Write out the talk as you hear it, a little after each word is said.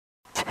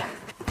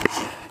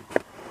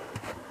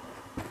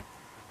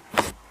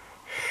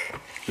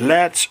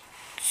let's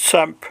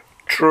thumb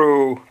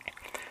through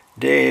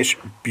this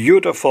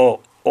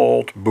beautiful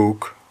old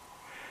book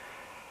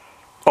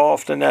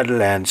of the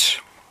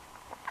Netherlands.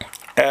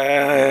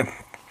 Perhaps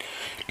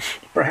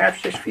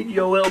this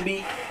video will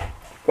be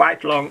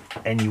quite long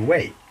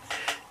anyway.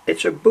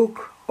 It's a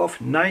book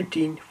of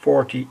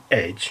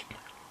 1948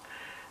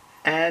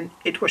 and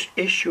it was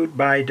issued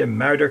by the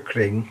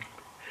Muiderkring,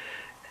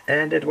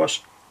 and it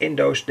was in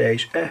those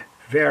days a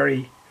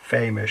very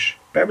famous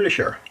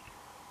publisher.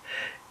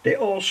 They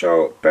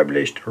also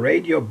published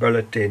Radio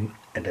Bulletin,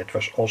 and that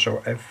was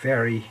also a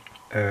very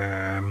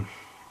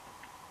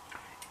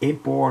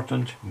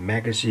important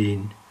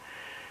magazine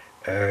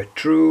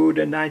through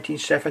the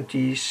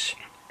 1970s,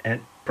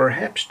 and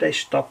perhaps they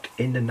stopped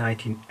in the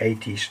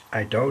 1980s.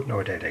 I don't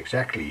know that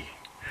exactly,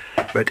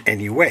 but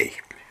anyway,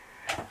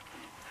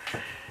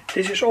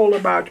 this is all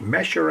about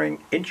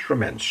measuring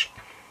instruments.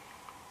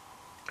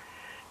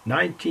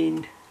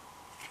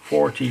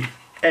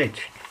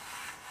 1948.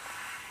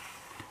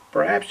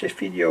 Perhaps this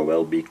video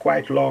will be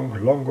quite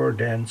long, longer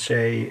than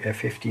say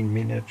 15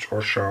 minutes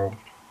or so.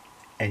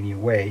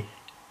 Anyway,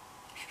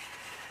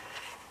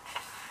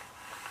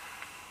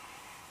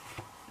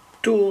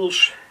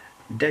 tools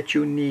that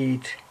you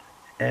need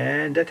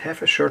and that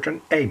have a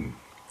certain aim.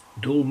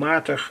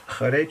 Doelmatig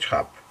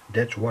gereedschap.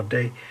 That's what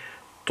they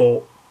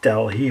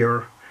tell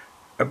here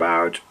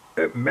about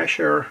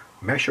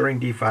measuring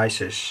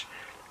devices.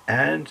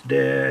 And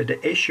the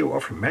issue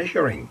of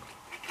measuring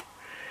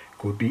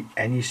could be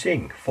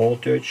anything: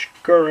 voltage,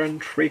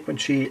 current,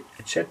 frequency,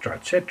 etc.,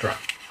 etc.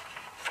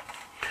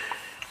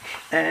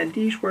 And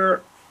these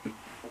were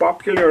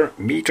popular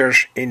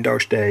meters in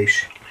those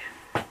days.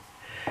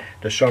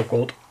 The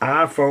so-called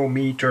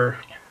avometer,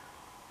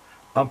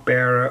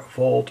 ampere,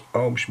 volt,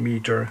 ohms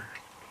meter.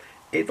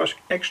 It was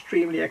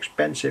extremely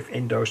expensive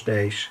in those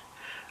days.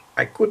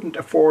 I couldn't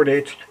afford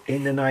it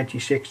in the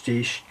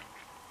 1960s.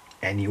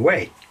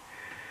 Anyway,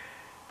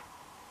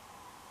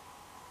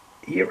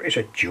 here is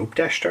a tube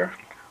tester.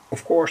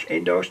 Of course,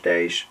 in those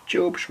days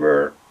tubes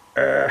were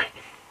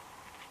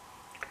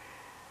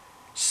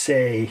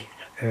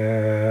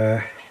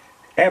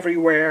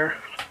everywhere.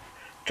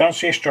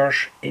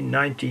 Transistors in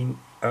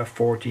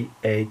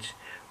 1948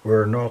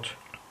 were not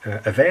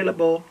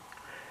available.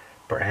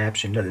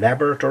 Perhaps in the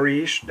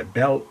laboratories, the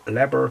Bell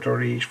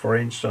laboratories for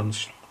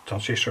instance,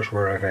 transistors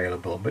were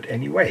available. But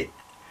anyway,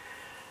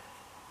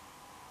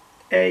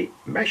 a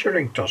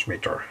measuring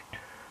transmitter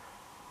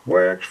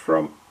works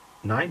from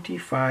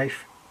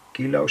 95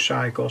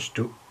 kilocycles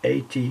to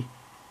 80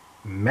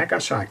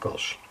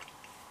 megacycles.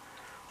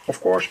 Of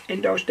course,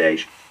 in those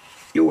days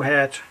you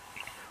had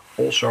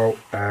also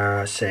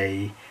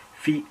say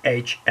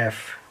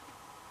VHF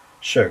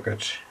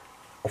circuits.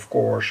 Of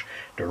course,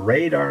 the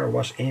radar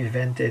was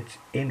invented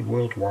in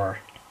World War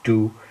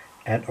II,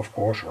 and of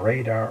course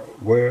radar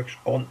works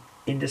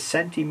in the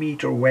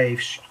centimeter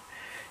waves.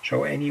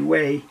 So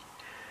anyway,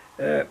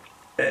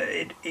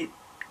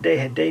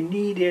 they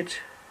needed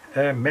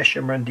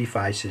measurement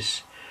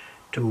devices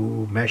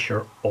to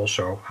measure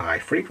also high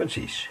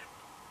frequencies.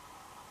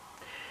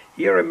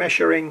 Here a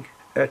measuring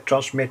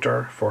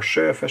transmitter for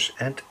service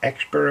and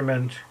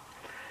experiment.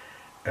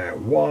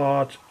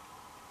 What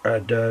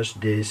does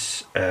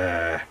this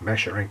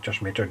measuring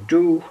transmitter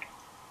do?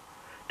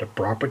 The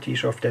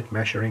properties of that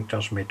measuring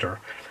transmitter.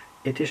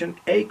 It is an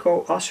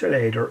echo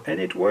oscillator and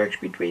it works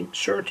between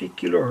 30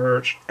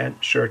 kilohertz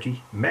and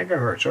 30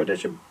 megahertz. So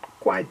that's a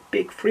quite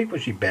big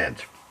frequency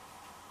band.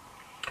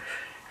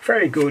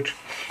 Very good.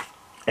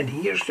 And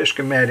here's the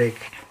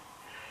schematic.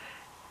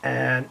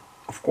 And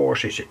of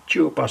course it's a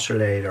tube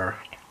oscillator.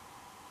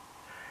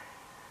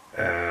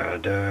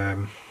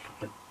 The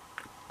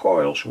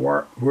coils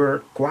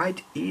were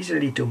quite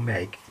easily to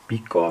make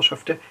because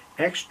of the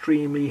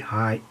extremely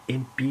high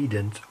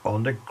impedance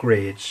on the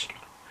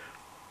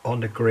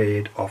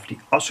grid of the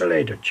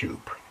oscillator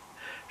tube.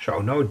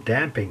 So no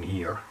damping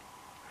here.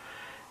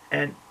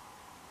 And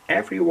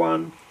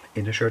everyone,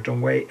 in a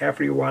certain way,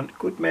 everyone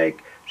could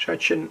make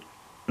such an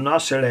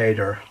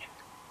oscillator.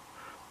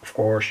 Of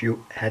course,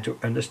 you had to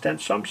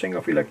understand something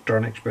of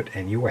electronics, but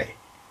anyway,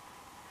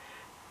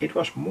 it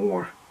was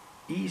more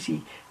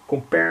easy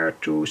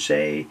compared to,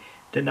 say,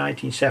 the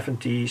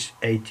 1970s,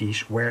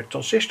 80s, where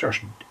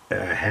transistors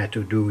had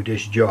to do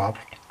this job.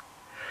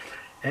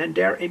 And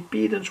their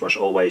impedance was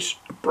always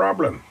a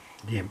problem.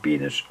 The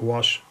impedance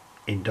was,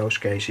 in those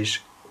cases,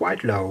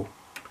 quite low,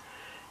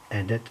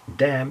 and that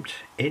damped,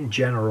 in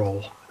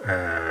general,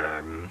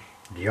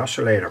 the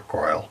oscillator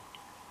coil.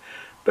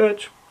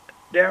 But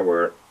there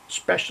were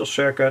special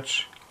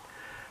circuits,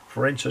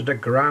 for instance the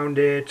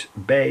grounded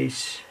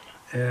base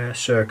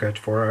circuit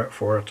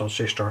for a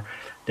transistor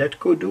that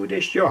could do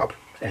this job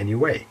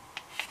anyway.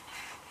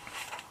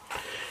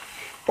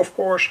 Of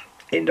course,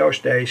 in those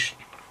days,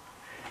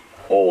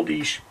 all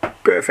these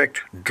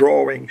perfect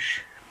drawings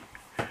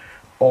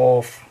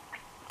of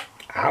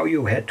how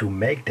you had to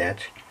make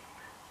that,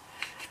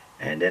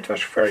 and that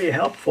was very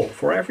helpful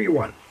for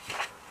everyone.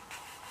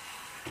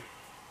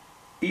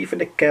 even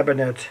the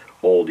cabinet,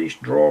 all these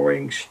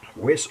drawings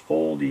with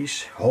all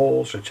these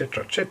holes,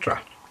 etc.,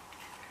 etc.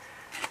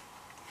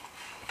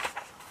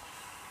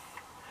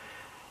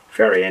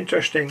 Very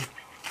interesting.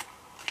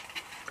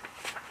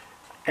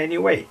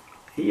 Anyway,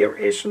 here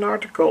is an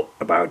article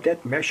about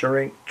that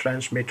measuring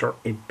transmitter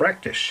in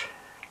practice.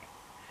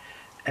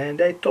 And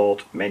they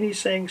told many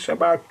things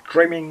about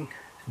trimming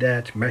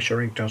that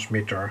measuring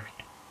transmitter,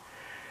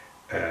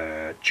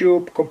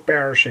 tube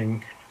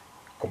comparing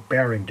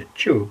the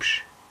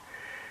tubes.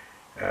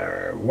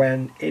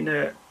 When in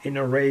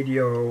a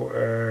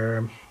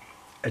radio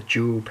a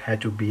tube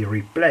had to be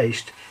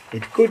replaced,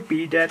 it could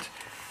be that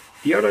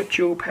the other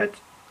tube had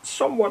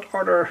somewhat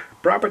other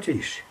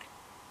properties.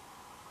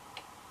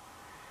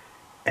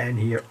 And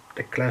here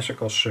the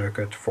classical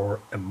circuit for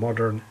a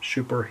modern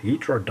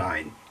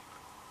superheterodyne.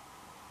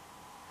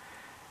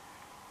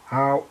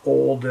 How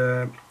all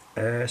the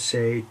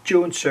say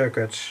tuned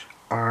circuits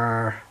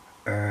are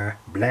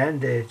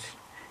blended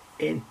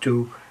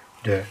into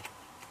the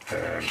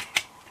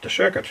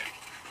circuit.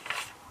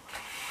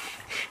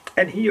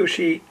 And here you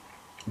see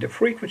the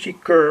frequency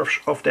curves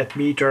of that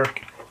meter,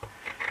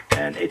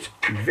 and it's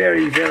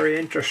very, very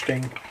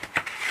interesting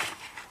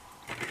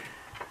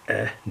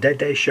that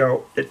they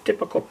show the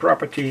typical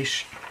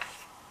properties,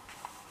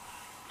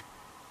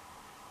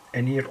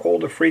 and here all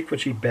the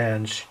frequency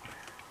bands,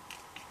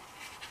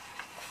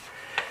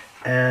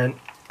 and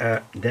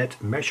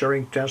that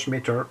measuring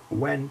transmitter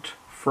went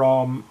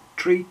from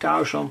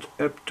 3000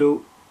 up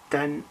to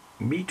 10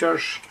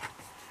 meters,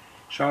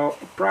 so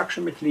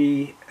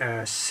approximately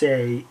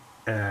say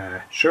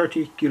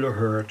 30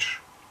 kilohertz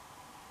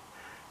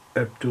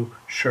up to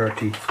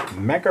 30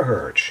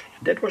 megahertz.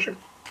 That was a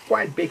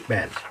quite big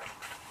band.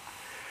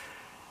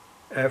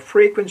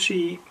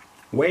 Frequency,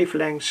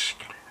 wavelengths,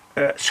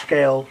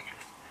 scale.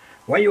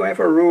 When you have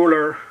a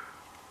ruler,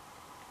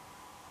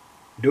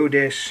 do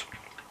this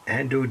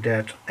and do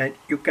that, and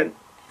you can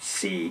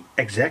see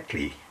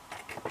exactly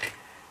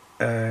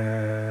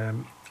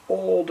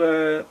all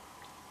the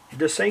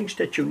things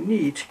that you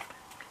need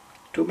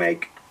to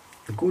make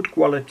good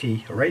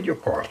quality radio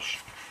coils.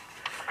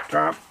 There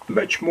are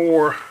much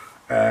more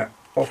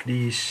of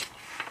these,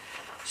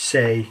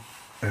 say,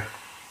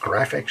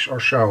 graphics or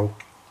so.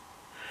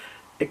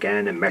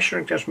 Again, a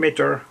measuring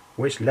transmitter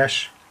with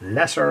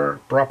lesser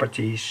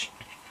properties.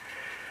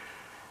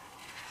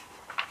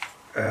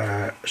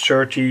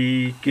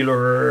 30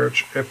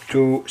 kilohertz up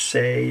to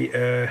say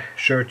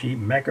 30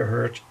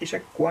 megahertz is a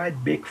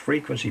quite big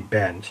frequency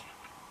band,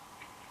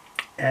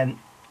 and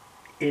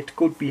it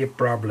could be a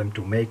problem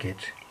to make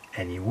it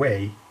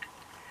anyway.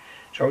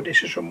 So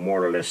this is a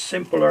more or less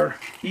simpler,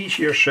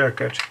 easier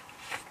circuit,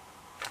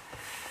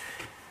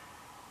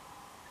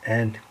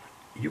 and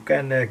you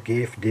can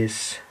give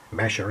this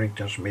measuring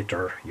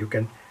transmitter, you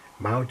can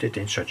mount it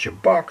in such a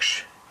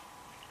box.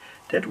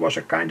 That was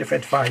a kind of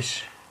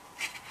advice.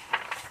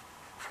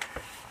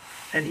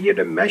 And here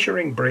the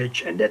measuring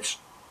bridge, and that's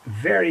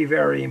very,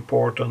 very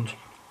important.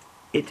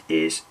 It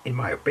is, in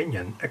my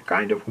opinion, a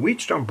kind of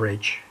Wheatstone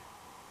bridge.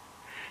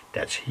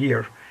 That's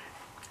here.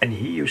 And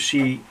here you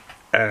see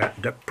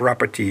the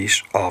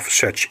properties of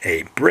such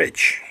a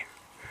bridge.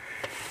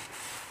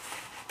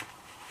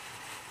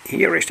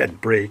 Here is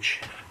that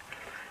bridge.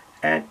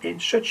 And in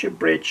such a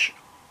bridge,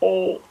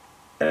 it's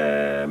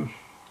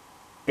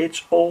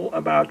all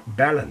about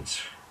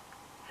balance.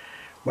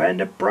 When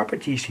the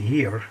properties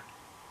here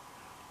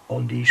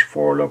on these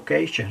 4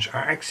 locations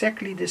are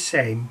exactly the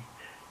same,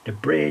 the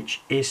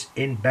bridge is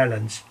in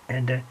balance,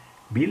 and the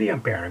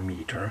milliampere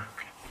meter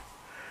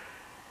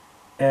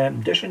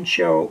doesn't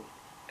show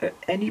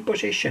any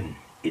position.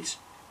 It's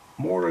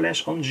more or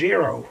less on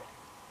 0.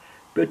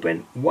 But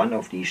when one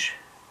of these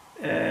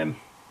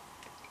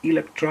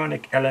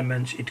electronic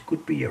elements, it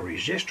could be a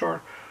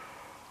resistor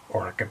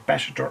or a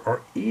capacitor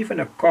or even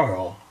a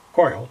coil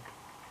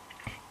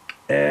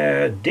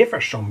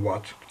differs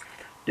somewhat,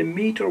 the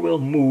meter will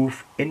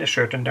move in a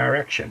certain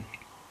direction.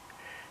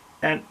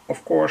 And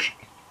of course,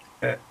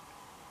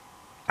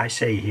 I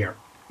say here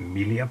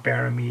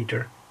milliampere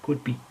meter,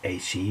 could be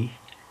AC,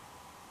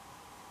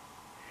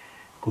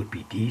 could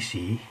be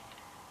DC.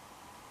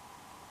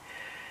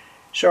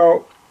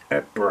 So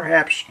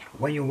perhaps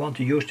when you want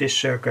to use this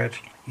circuit,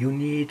 you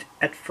need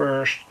at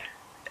first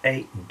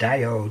a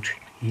diode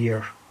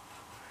here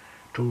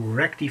to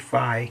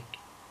rectify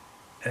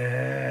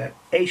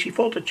AC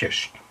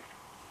voltages.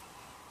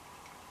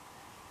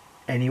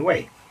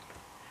 Anyway,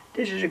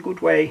 this is a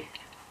good way,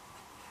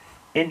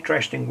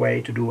 interesting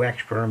way to do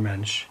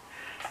experiments,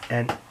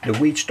 and the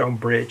Wheatstone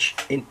bridge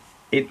in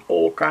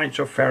all kinds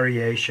of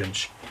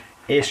variations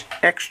is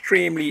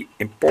extremely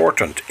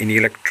important in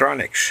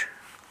electronics.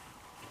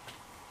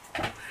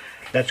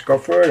 Let's go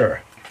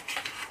further.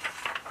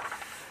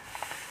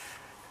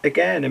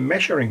 Again, a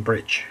measuring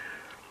bridge.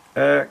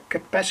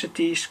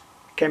 Capacities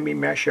can be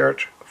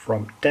measured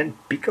from 10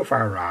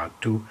 picofarad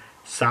to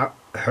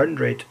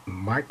 100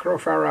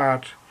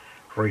 microfarad,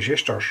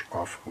 resistors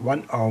of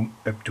 1 ohm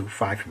up to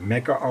 5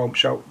 mega ohm.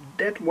 So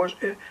that was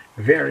a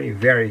very,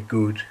 very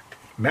good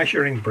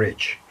measuring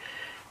bridge.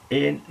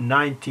 in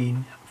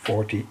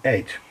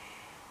 1948.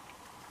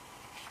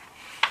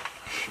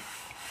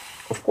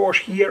 Of course,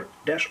 here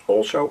there's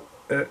also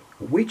a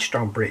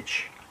Wheatstone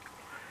bridge.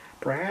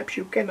 Perhaps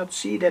you cannot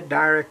see that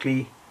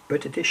directly,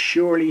 but it is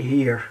surely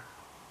here.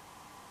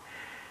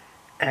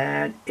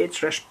 And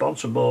it's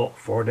responsible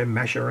for the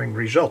measuring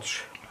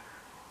results.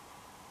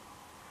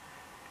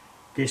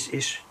 This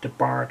is the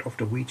part of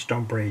the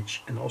Wheatstone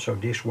bridge, and also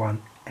this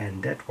one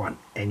and that one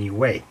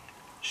anyway.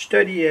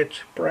 Study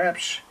it,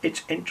 perhaps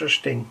it's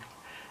interesting,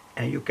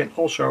 and you can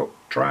also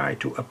try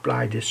to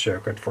apply this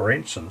circuit, for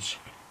instance,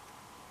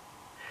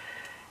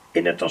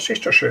 in a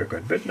transistor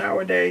circuit, but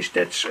nowadays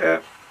that's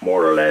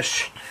more or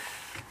less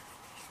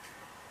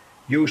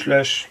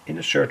useless in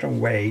a certain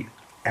way.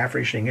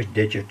 Everything is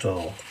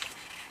digital,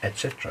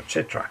 etc.,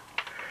 etc.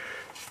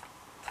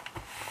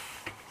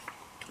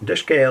 The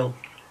scale,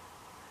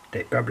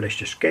 they published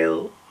the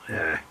scale,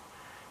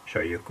 so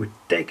you could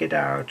take it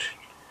out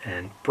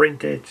and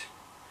print it,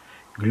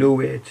 glue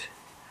it,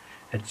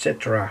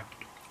 etc.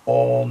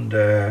 on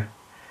the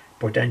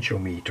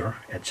potentiometer,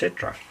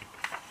 etc.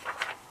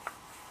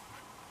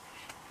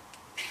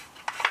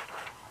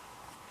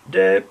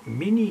 The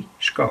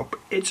Miniscope,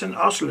 it's an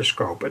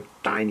oscilloscope, a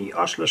tiny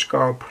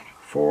oscilloscope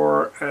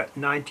for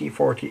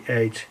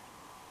 1948.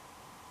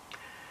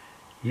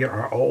 Here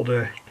are all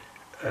the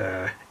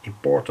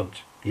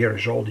here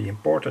is all the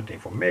important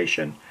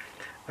information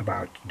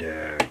about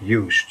the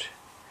used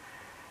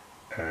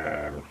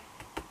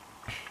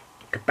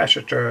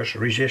capacitors,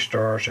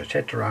 resistors,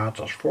 etc.,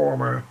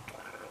 transformer.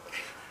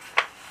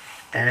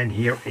 And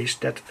here is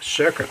that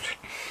circuit.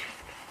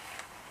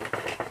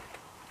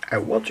 I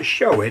want to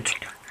show it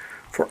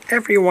for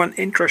everyone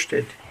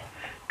interested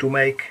to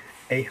make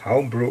a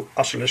homebrew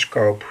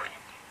oscilloscope.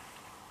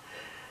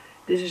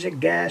 This is a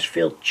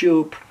gas-filled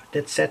tube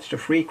that sets the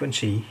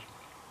frequency,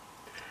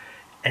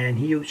 and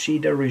here you see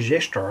the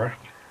resistor,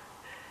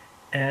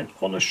 and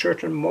on a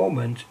certain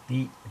moment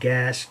the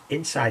gas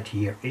inside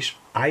here is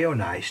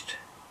ionized.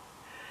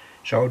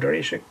 So there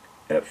is a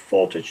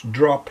voltage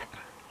drop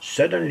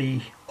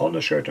suddenly on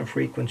a certain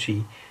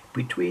frequency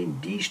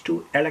between these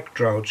two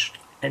electrodes,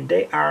 and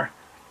they are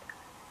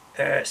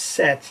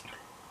set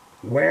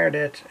where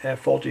that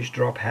voltage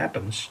drop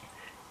happens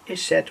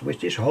is set with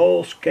this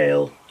whole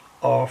scale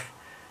of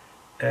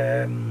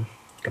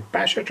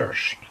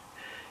capacitors.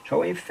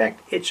 So in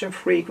fact it's a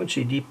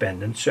frequency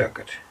dependent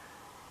circuit.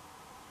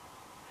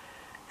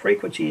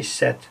 Frequency is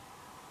set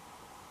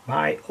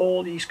by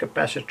all these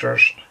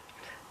capacitors,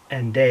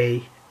 and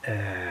they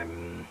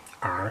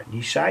are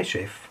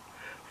decisive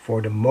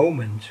for the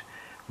moment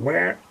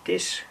where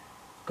this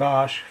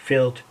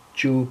gas-filled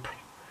tube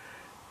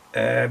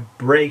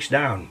breaks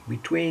down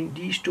between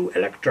these two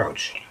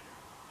electrodes.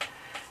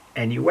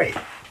 Anyway,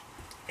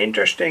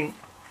 interesting,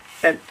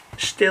 and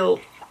still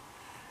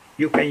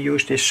you can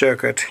use this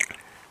circuit.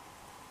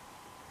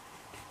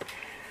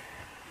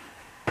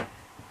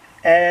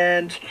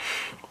 And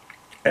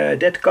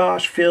that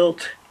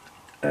gas-filled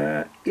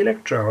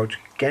electrode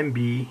can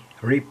be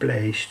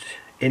replaced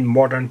in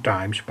modern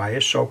times by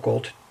a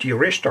so-called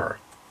thyristor.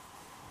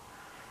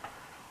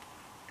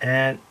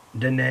 And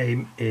the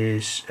name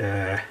is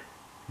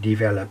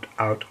developed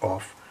out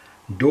of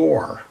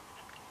door.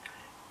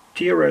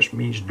 Thyrus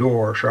means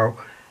door, so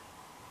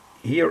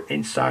here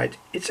inside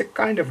it's a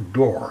kind of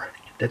door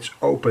that's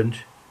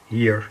opened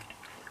here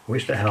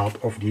with the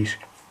help of these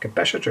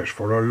capacitors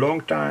for a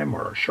long time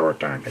or a short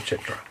time,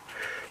 etc.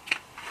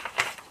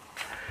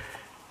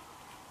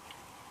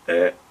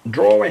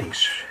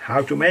 Drawings,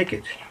 how to make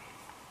it.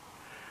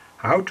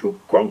 How to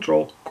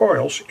control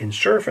coils in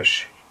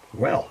service.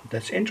 Well,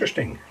 that's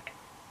interesting.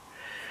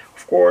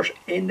 Of course,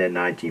 in the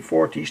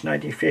 1940s,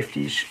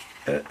 1950s,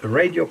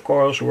 radio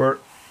coils were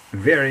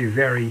very,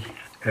 very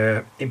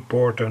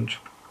important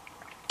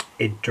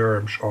in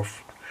terms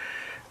of,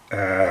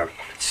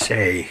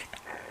 say,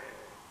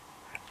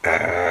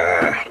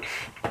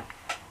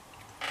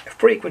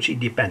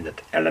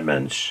 frequency-dependent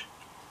elements,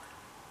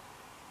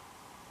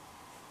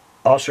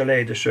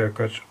 oscillator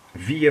circuits,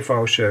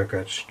 VFO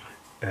circuits,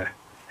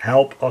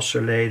 help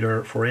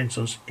oscillator, for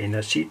instance, in a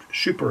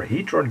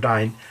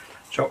superheterodyne.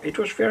 So it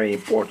was very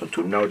important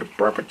to know the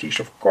properties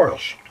of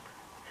coils.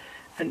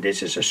 And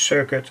this is a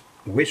circuit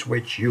with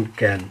which you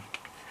can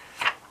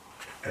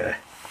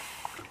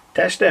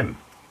test them.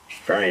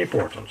 Very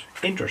important,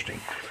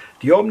 interesting.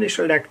 The Omni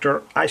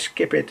selector, I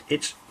skip it.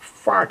 It's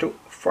far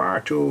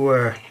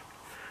too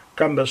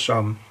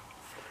cumbersome.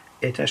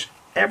 It has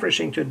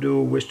everything to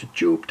do with the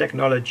tube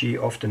technology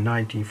of the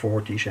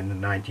 1940s and the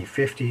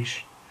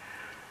 1950s.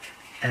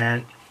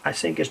 And I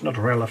think it's not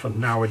relevant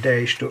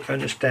nowadays to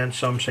understand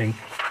something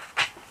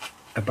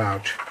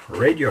about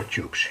radio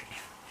tubes.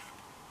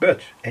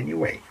 But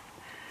anyway,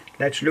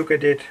 let's look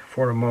at it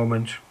for a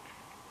moment.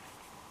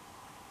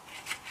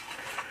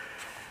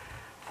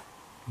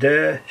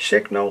 The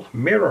signal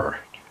mirror.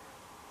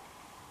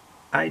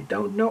 I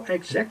don't know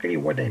exactly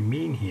what they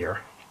mean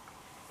here.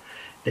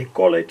 They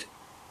call it,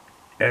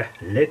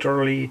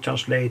 literally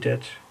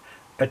translated,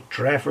 a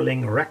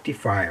traveling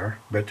rectifier,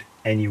 but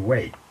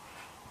anyway.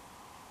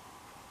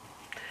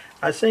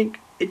 I think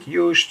it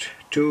used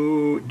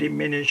to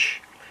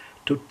diminish,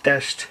 to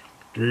test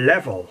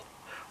level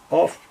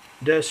of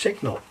the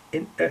signal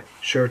in a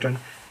certain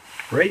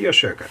radio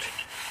circuit.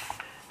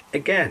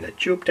 Again, a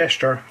tube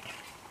tester,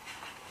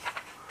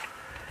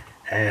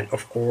 and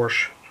of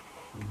course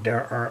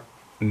there are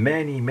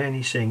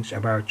many things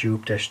about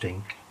tube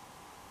testing.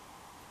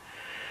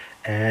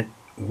 And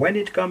when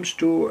it comes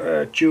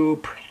to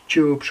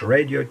tubes,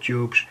 radio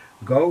tubes,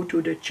 go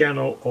to the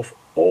channel of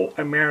All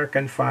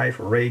American 5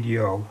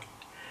 Radio.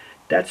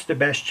 That's the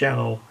best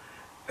channel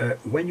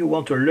when you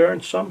want to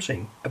learn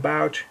something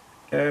about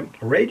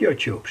radio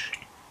tubes.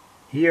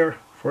 Here,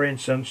 for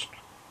instance,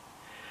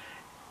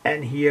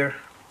 and here,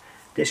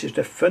 this is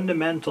the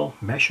fundamental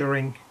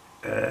measuring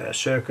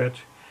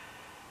circuit,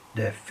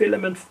 the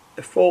filament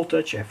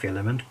voltage and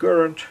filament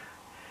current,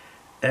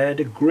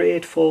 the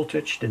grid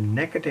voltage, the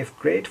negative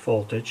grid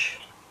voltage.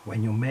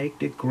 When you make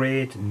the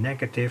grid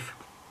negative,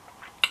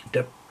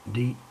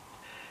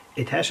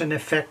 it has an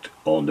effect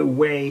on the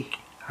way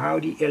how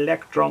the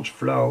electrons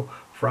flow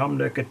from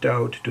the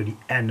cathode to the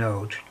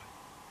anode.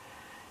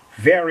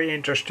 Very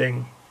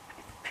interesting.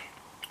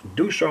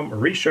 Do some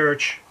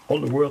research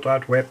on the World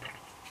Wide Web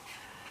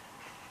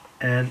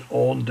and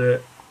on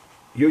the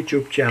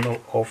YouTube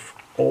channel of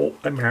All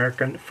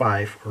American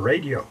 5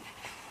 Radio.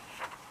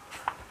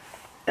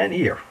 And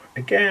here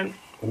again,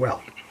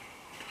 well,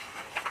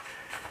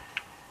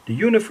 the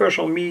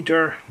universal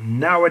meter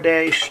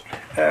nowadays,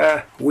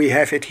 we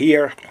have it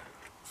here.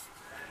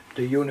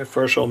 The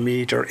universal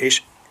meter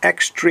is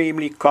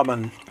extremely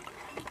common,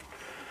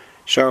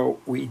 so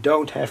we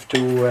don't have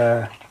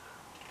to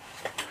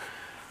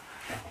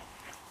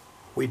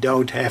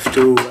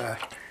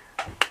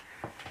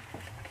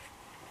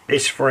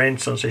this, for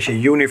instance, is a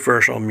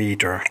universal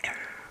meter.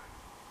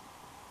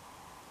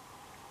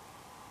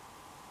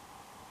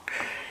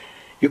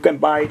 You can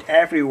buy it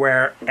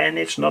everywhere and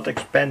it's not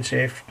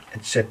expensive,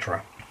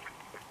 etc.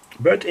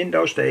 But in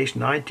those days,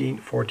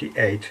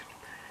 1948,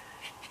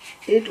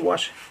 it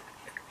was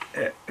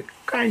a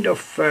kind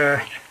of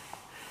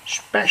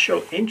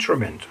special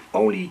instrument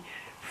only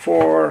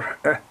for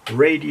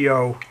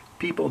radio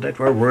people that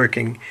were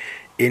working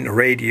in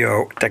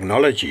radio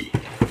technology.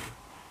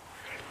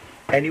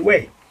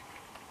 Anyway,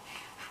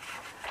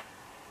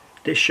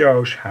 this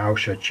shows how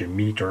such a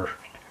meter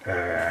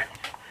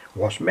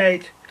was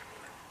made.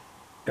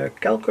 A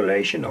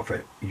calculation of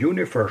a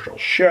universal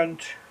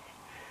shunt.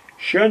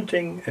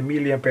 Shunting a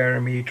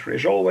milliampere meter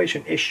is always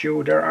an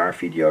issue. There are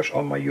videos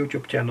on my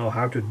YouTube channel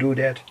how to do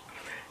that.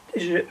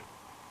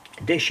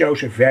 This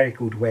shows a very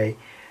good way.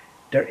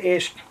 There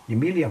is the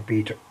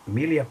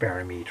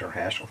milliampere meter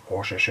has of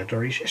course a certain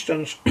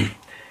resistance.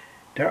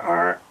 There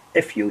are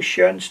a few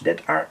shunts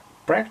that are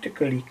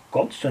practically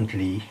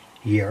constantly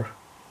here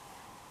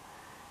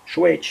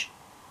switched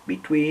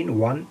between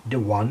the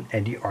one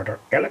and the other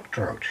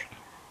electrode.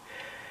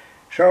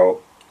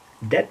 So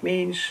that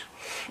means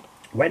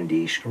when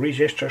these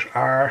resistors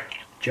are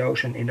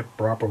chosen in a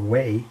proper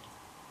way,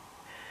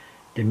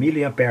 the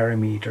milliampere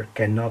meter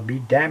cannot be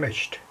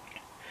damaged.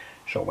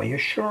 So when you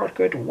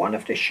shortcut one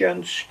of the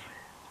shunts,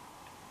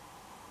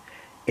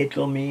 it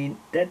will mean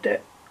that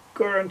the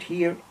current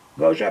here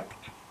goes up.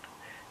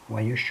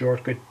 When you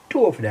shortcut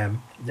two of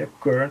them, the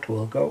current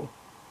will go,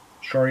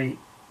 the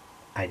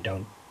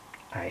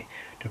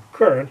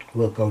current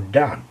will go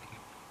down.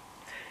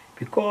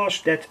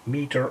 Because that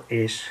meter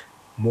is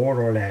more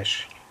or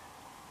less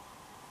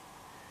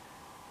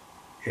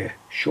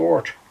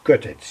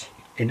short-cutted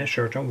in a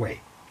certain way.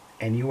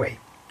 Anyway,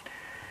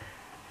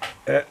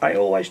 I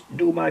always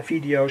do my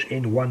videos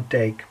in one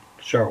take,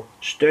 so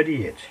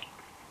study it.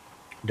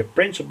 The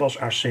principles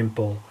are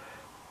simple.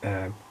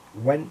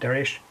 When there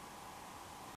is